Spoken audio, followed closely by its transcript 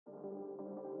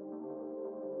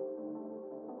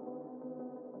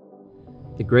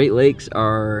The Great Lakes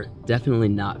are definitely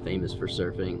not famous for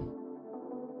surfing.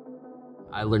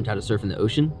 I learned how to surf in the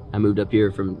ocean. I moved up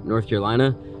here from North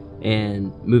Carolina,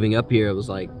 and moving up here, I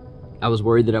was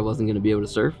worried that I wasn't going to be able to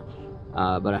surf,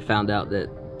 but I found out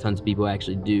that tons of people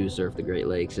actually do surf the Great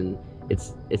Lakes, and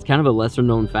it's kind of a lesser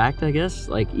known fact, I guess.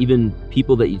 Like, even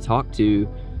people that you talk to,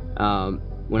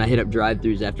 when I hit up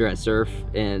drive-thrus after I surf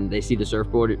and they see the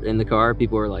surfboard in the car,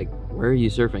 people are like, where are you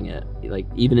surfing at? Like,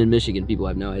 even in Michigan, people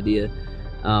have no idea.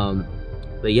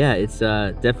 But yeah, it's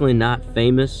definitely not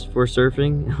famous for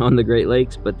surfing on the Great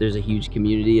Lakes, but there's a huge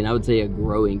community, and I would say a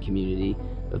growing community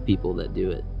of people that do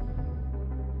it.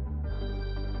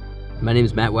 My name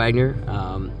is Matt Wagner.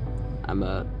 I'm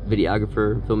a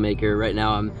videographer, filmmaker. Right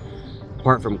now,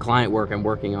 apart from client work, I'm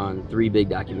working on 3 big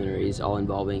documentaries, all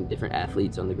involving different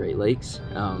athletes on the Great Lakes.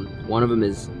 One of them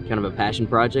is kind of a passion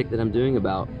project that I'm doing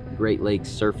about Great Lakes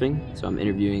surfing. So I'm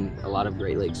interviewing a lot of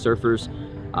Great Lakes surfers,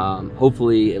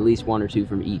 hopefully at least 1 or 2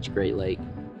 from each Great Lake.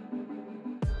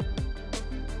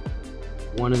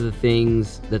 One of the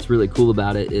things that's really cool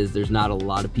about it is there's not a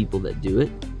lot of people that do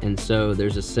it. And so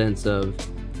there's a sense of,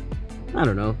 I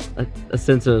don't know, a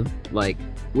sense of like,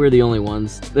 we're the only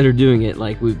ones that are doing it.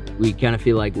 Like, we kind of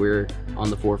feel like we're on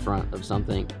the forefront of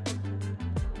something.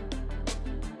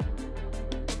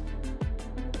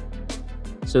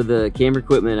 So the camera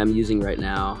equipment I'm using right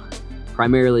now,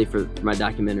 primarily for my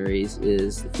documentaries,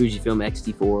 is the Fujifilm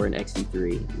X-T4 and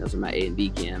X-T3. Those are my A and B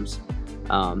cams.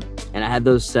 And I had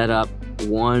those set up,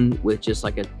 one with just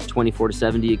like a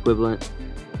 24-70 equivalent.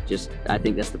 I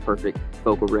think that's the perfect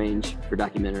focal range for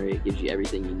documentary. It gives you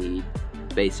everything you need,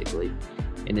 basically.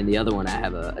 And then the other one, I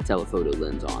have a telephoto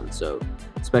lens on. So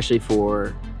especially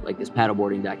for like this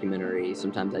paddleboarding documentary,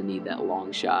 sometimes I need that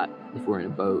long shot if we're in a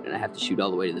boat and I have to shoot all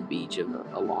the way to the beach of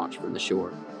a launch from the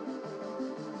shore.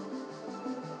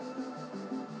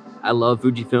 I love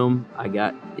Fujifilm. I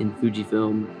got into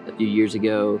Fujifilm a few years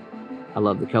ago. I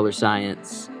love the color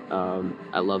science.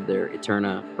 I love their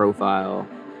Eterna profile.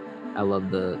 I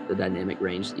love the dynamic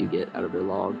range that you get out of their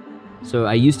log. So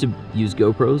I used to use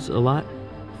GoPros a lot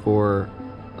for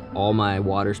all my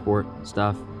water sport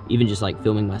stuff, even just like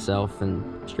filming myself and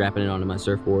strapping it onto my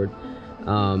surfboard.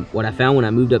 What I found when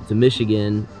I moved up to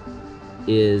Michigan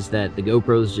is that the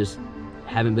GoPros just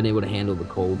haven't been able to handle the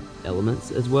cold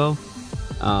elements as well.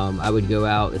 I would go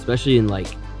out, especially in like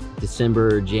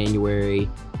December, January,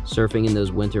 surfing in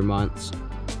those winter months.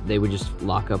 They would just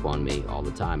lock up on me all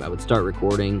the time. I would start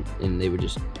recording and they would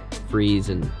just freeze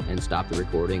and stop the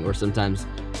recording, or sometimes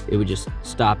it would just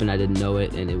stop and I didn't know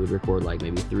it, and it would record like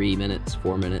maybe 3 minutes,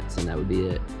 4 minutes, and that would be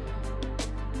it.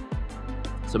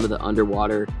 Some of the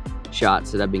underwater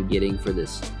shots that I've been getting for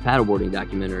this paddleboarding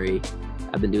documentary,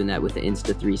 I've been doing that with the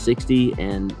Insta360,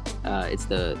 and it's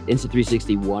the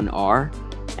Insta360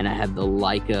 1R, and I have the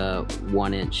Leica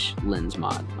 1-inch lens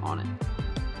mod on it.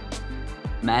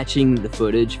 Matching the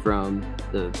footage from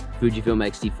the Fujifilm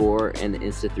X-T4 and the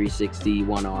Insta360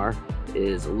 1R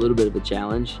is a little bit of a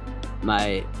challenge.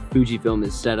 My Fujifilm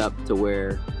is set up to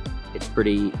where it's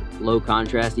pretty low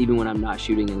contrast. Even when I'm not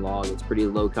shooting in log, it's pretty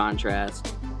low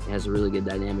contrast. It has a really good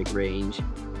dynamic range.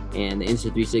 And the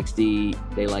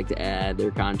Insta360, they like to add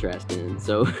their contrast in,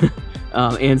 so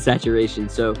and saturation.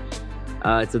 So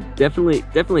it's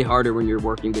definitely harder when you're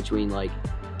working between like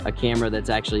a camera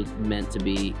that's actually meant to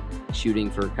be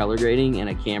shooting for color grading and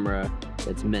a camera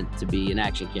that's meant to be an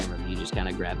action camera. You just kind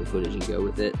of grab the footage and go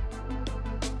with it.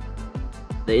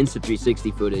 The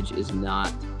Insta360 footage is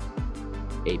not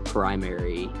a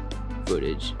primary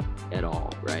footage at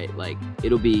all, right? Like,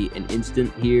 it'll be an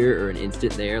instant here or an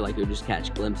instant there, like you'll just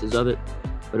catch glimpses of it,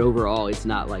 but overall it's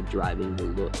not like driving the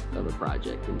look of a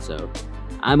project. And so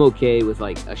I'm okay with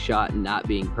like a shot not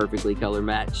being perfectly color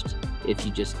matched if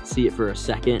you just see it for a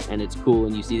second and it's cool,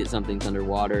 and you see that something's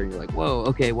underwater and you're like, whoa,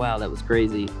 okay, wow, that was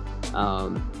crazy.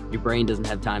 Your brain doesn't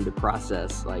have time to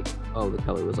process like, oh, the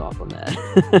color was off on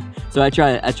that. So I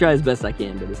try as best I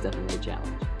can, but it's definitely a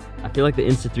challenge. I feel like the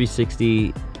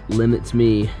Insta360 limits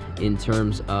me in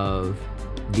terms of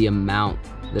the amount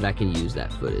that I can use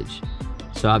that footage.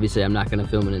 So obviously I'm not going to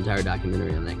film an entire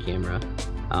documentary on that camera,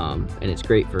 and it's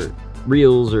great for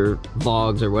reels or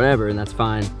vlogs or whatever, and that's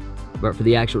fine. But for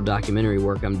the actual documentary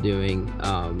work I'm doing,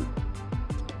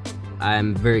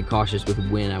 I'm very cautious with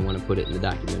when I want to put it in the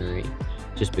documentary,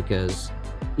 just because,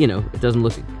 you know, it doesn't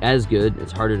look as good.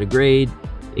 It's harder to grade.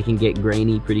 It can get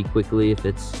grainy pretty quickly if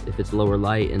it's lower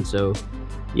light, and so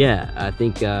yeah, I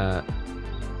think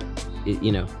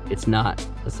you know, it's not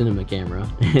a cinema camera,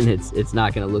 and it's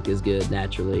not going to look as good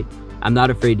naturally. I'm not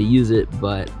afraid to use it,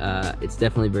 but it's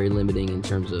definitely very limiting in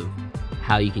terms of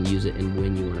how you can use it and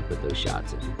when you want to put those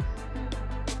shots in.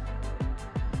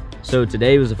 So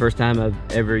today was the first time I've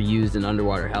ever used an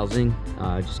underwater housing.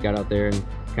 I just got out there and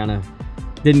kind of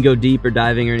didn't go deep or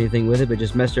diving or anything with it, but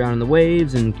just messed around in the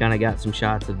waves and kind of got some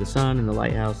shots of the sun and the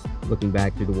lighthouse looking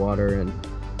back through the water, and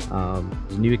it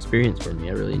was a new experience for me.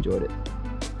 I really enjoyed it.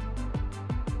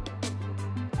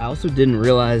 I also didn't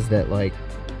realize that like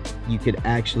you could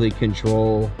actually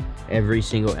control every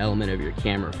single element of your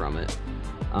camera from it.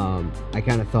 I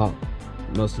kind of thought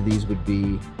most of these would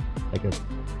be like a,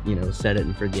 you know, set it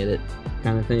and forget it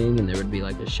kind of thing, and there would be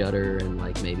like a shutter and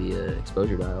like maybe a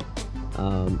exposure dial.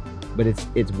 But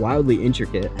it's wildly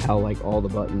intricate how like all the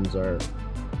buttons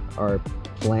are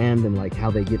planned, and like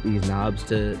how they get these knobs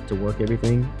to work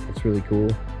everything. It's really cool.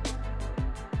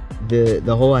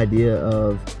 The whole idea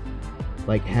of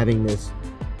like having this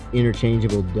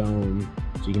interchangeable dome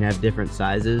so you can have different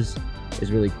sizes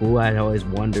is really cool. I'd always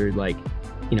wondered like,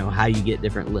 you know, how you get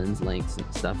different lens lengths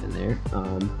and stuff in there.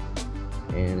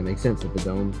 And it makes sense that the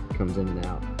dome comes in and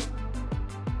out.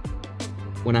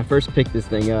 When I first picked this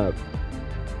thing up,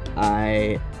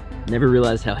 I never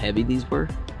realized how heavy these were.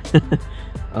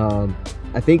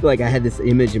 I think like I had this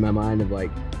image in my mind of like,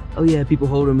 oh yeah, people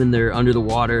hold them and they're under the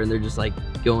water and they're just like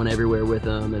going everywhere with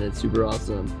them and it's super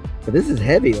awesome. But this is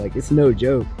heavy, like it's no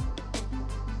joke.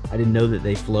 I didn't know that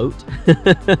they float.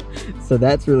 So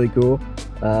that's really cool.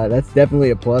 That's definitely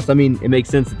a plus. I mean, it makes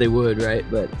sense that they would, right?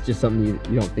 But it's just something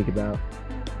you don't think about.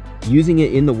 Using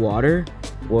it in the water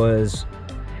was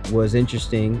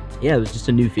interesting. Yeah, it was just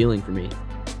a new feeling for me.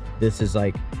 This is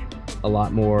like a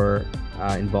lot more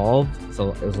involved,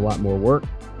 so it was a lot more work.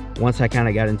 Once I kind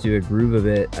of got into a groove of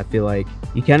it, I feel like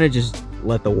you kind of just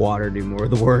let the water do more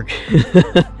of the work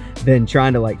than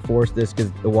trying to like force this,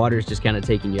 because the water is just kind of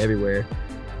taking you everywhere.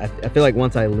 I feel like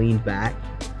once I leaned back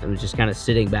and was just kind of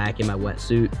sitting back in my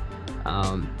wetsuit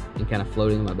and kind of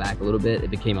floating on my back a little bit,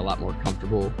 it became a lot more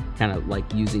comfortable, kind of like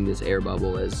using this air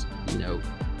bubble as, you know,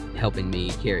 helping me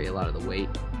carry a lot of the weight.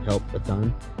 Helped a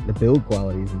ton. The build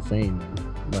quality is insane,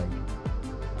 man. Like,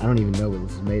 I don't even know what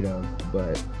this is made of,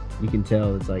 but you can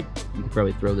tell it's like you could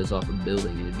probably throw this off a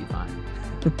building and it'd be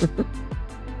fine.